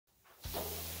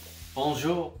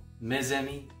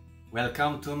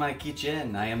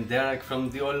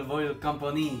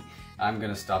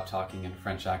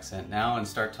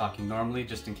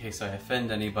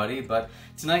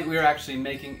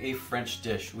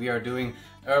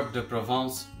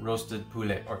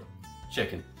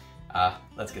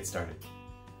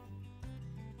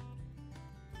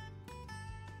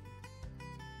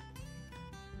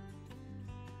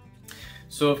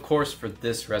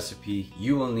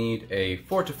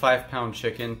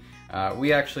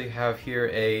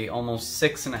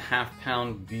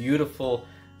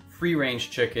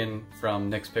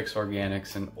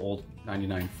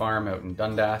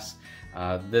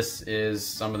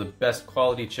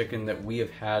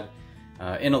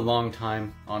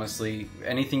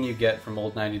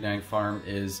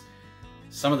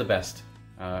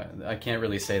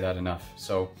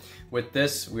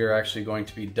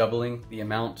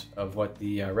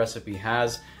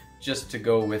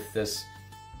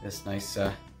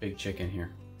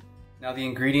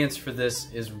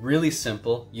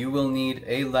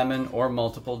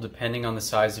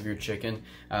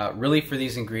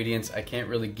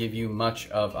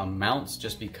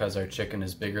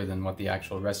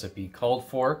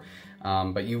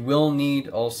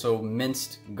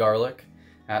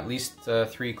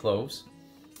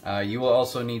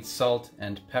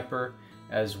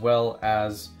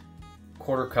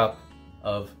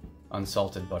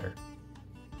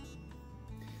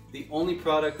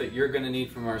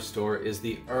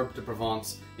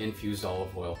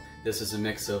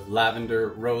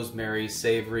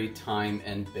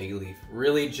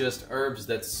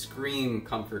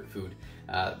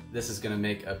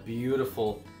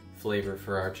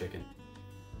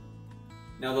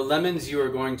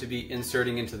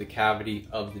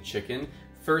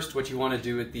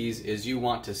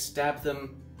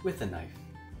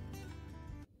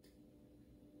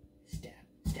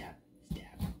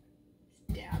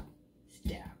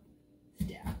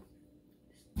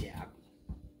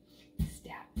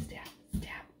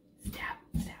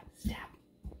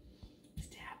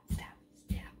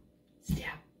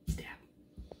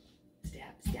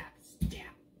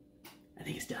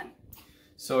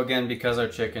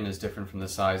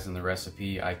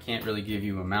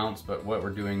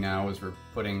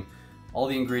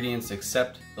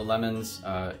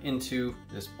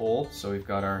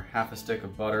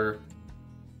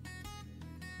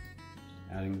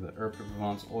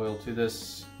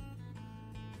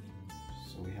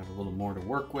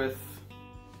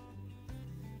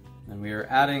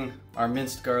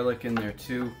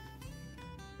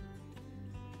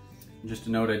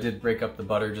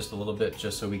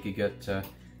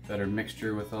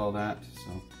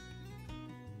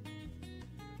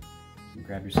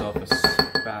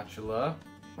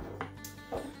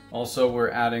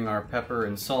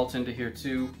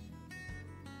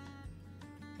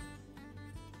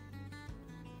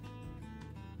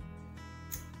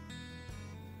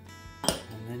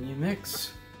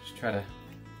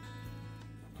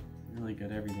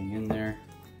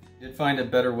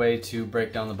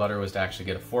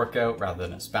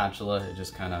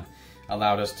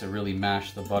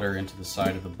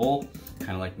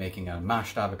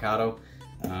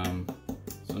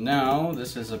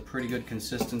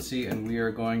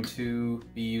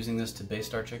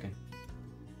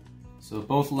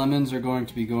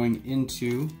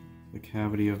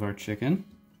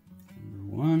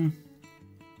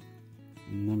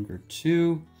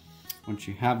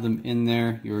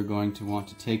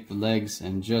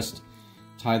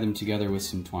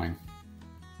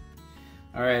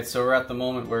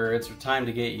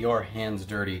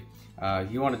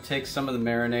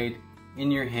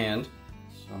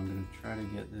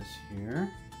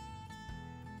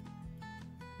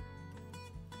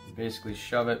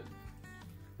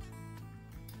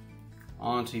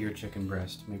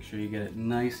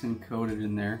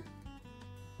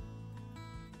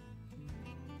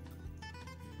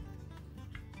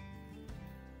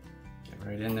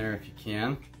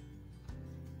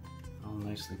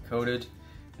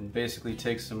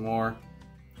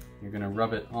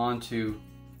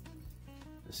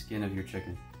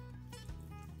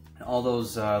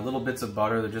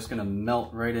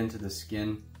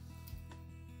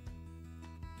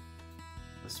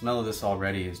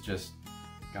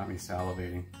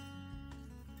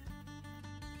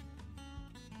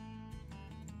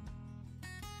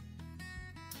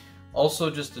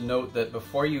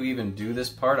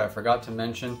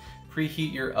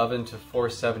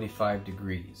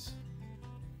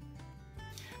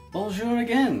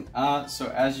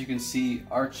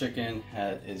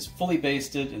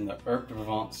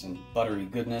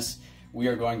we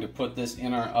are going to put this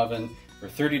in our oven for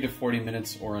 30 to 40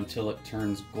 minutes or until it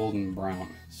turns golden brown.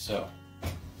 So,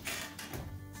 let's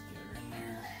get her in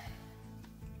there.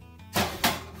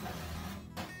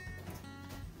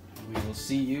 We will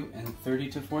see you in 30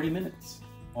 to 40 minutes.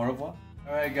 Au revoir.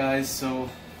 Alright guys, so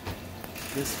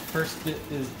this first bit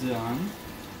is done.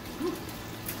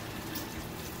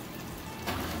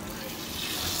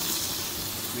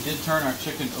 We did turn our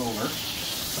chicken over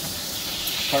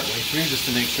partway through just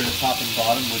to make sure the top and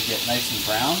bottom would get nice and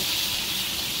brown.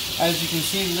 As you can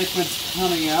see, liquid's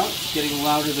coming out, it's getting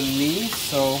louder than me,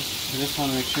 so we just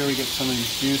want to make sure we get some of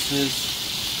these juices.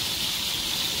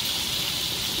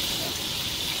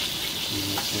 See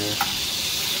this here.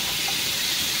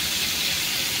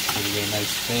 So we get a nice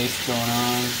space going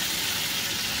on.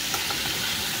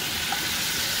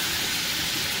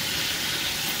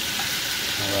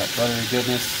 All that buttery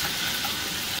goodness.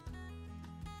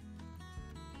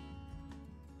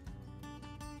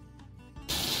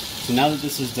 So now that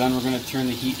this is done, we're going to turn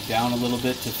the heat down a little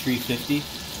bit to 350.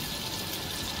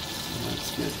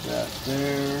 Let's get that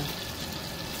there.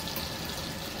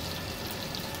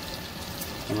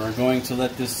 And we're going to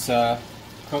let this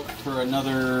cook for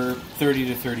another 30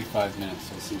 to 35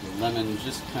 minutes. I see the lemon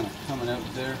just kind of coming out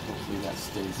there. Hopefully that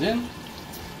stays in.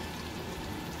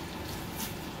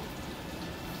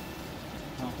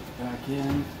 Pop it back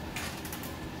in.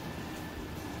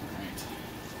 Alright.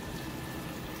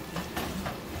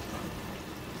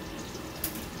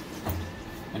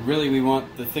 And really we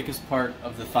want the thickest part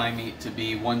of the thigh meat to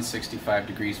be 165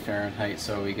 degrees Fahrenheit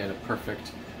so we get a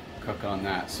perfect cook on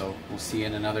that. So we'll see you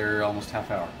in another almost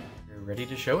half hour. We're ready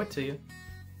to show it to you.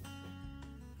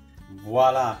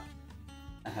 Voila!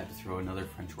 I had to throw another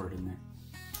French word in there.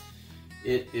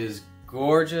 It is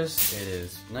gorgeous. It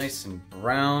is nice and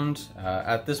browned.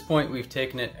 At this point we've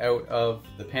taken it out of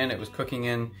the pan it was cooking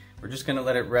in. We're just going to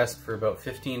let it rest for about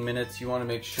 15 minutes. You want to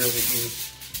make sure that you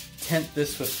tent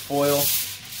this with foil.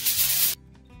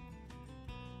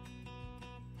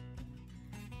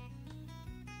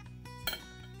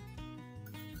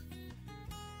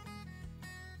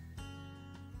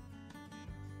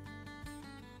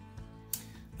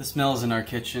 The smells in our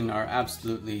kitchen are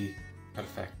absolutely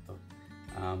perfecto.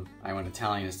 I went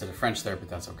Italian instead of French there, but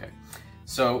that's okay.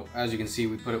 So, as you can see,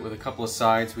 we put it with a couple of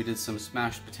sides. We did some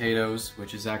smashed potatoes,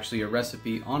 which is actually a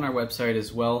recipe on our website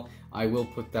as well. I will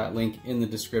put that link in the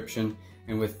description.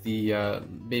 And with the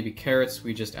baby carrots,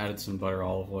 we just added some butter,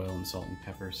 olive oil, and salt and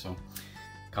pepper. So,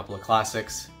 a couple of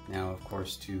classics. Now, of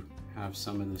course, to have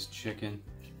some of this chicken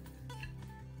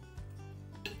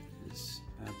is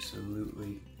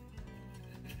absolutely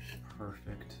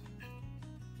perfect.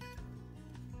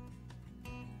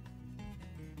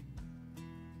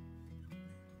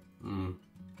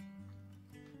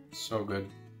 So good.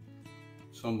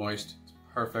 So moist. It's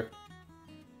perfect.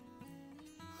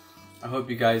 I hope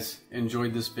you guys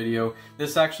enjoyed this video.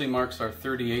 This actually marks our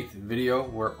 38th video.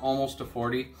 We're almost to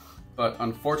 40, but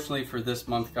unfortunately for this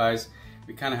month, guys,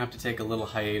 we kind of have to take a little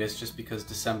hiatus just because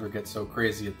December gets so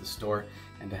crazy at the store,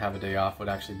 and to have a day off would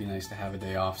actually be nice to have a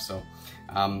day off. So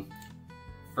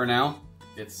for now,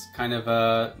 it's kind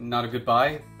of not a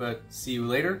goodbye, but see you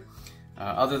later.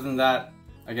 Other than that,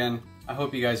 again, I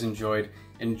hope you guys enjoyed.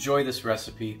 Enjoy this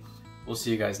recipe. We'll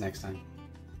see you guys next time.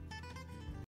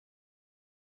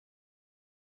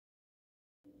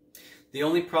 The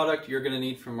only product you're going to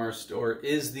need from our store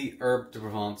is the Herbe de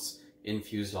Provence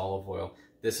infused olive oil.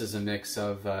 This is a mix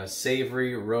of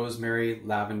Savoury, Rosemary,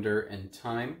 Lavender, and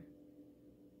Thyme.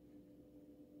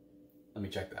 Let me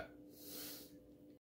check that.